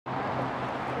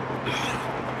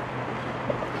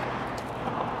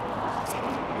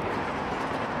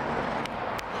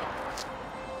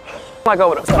like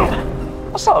over there?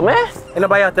 What's up, man? Ain't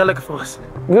nobody out there looking for us.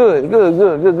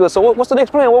 Good. So what's the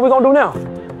next plan? What we gonna do now?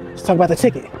 Let's talk about the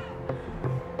ticket.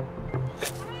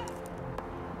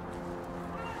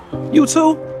 You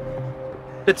too?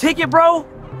 The ticket, bro?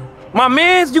 My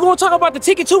mans, you gonna talk about the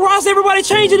ticket too? Why is everybody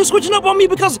changing and switching up on me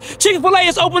because Chic Fil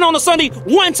is open on a Sunday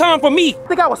one time for me?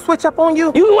 Think I would switch up on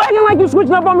you? You acting like you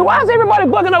switching up on me. Why is everybody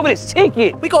bugging over this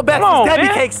ticket? We go back to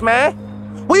Debbie cakes, man.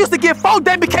 We used to get 4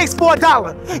 Debbie cakes for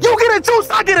 $1. You get a juice,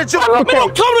 I get a juice. Man,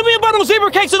 don't come to me about those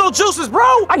zebra cakes and those juices,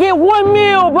 bro. I get 1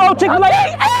 meal, bro. Chick-fil-A.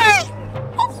 Hey!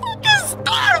 I'm fucking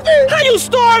starving. How you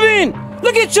starving?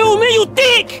 Look at you, man, you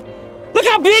thick. Look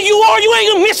how big you are. You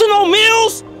ain't missing no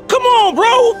meals. Come on,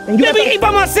 bro. Let me eat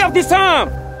by myself this time.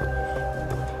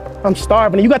 I'm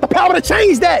starving, and you got the power to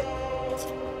change that.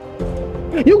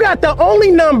 You got the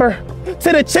only number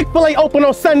to the Chick-fil-A open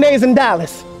on Sundays in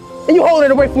Dallas, and you hold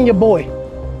it away from your boy.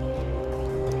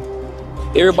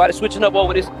 Everybody switching up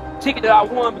over this ticket that I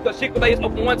won because Chick-fil-A is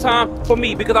open one time for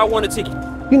me because I won a ticket.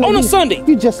 You know, on a Sunday.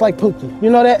 You just like Pookie, you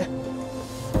know that?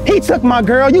 He took my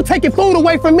girl, you taking food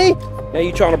away from me? Now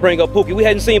you trying to bring up Pookie. We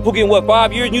hadn't seen Pookie in what,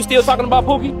 5 years and you still talking about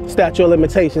Pookie? Statute of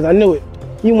limitations, I knew it.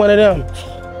 You one of them.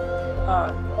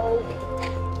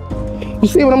 You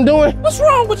see what I'm doing? What's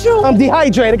wrong with you? I'm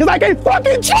dehydrated because I can't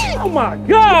fucking cheat. Oh my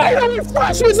God. Ain't no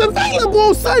refreshments available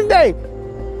on Sunday.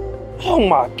 Oh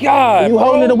my God, You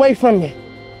holding it away from me.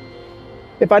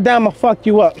 If I die, I'ma fuck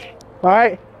you up, all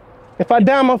right? If I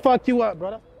die, I'ma fuck you up,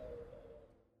 brother.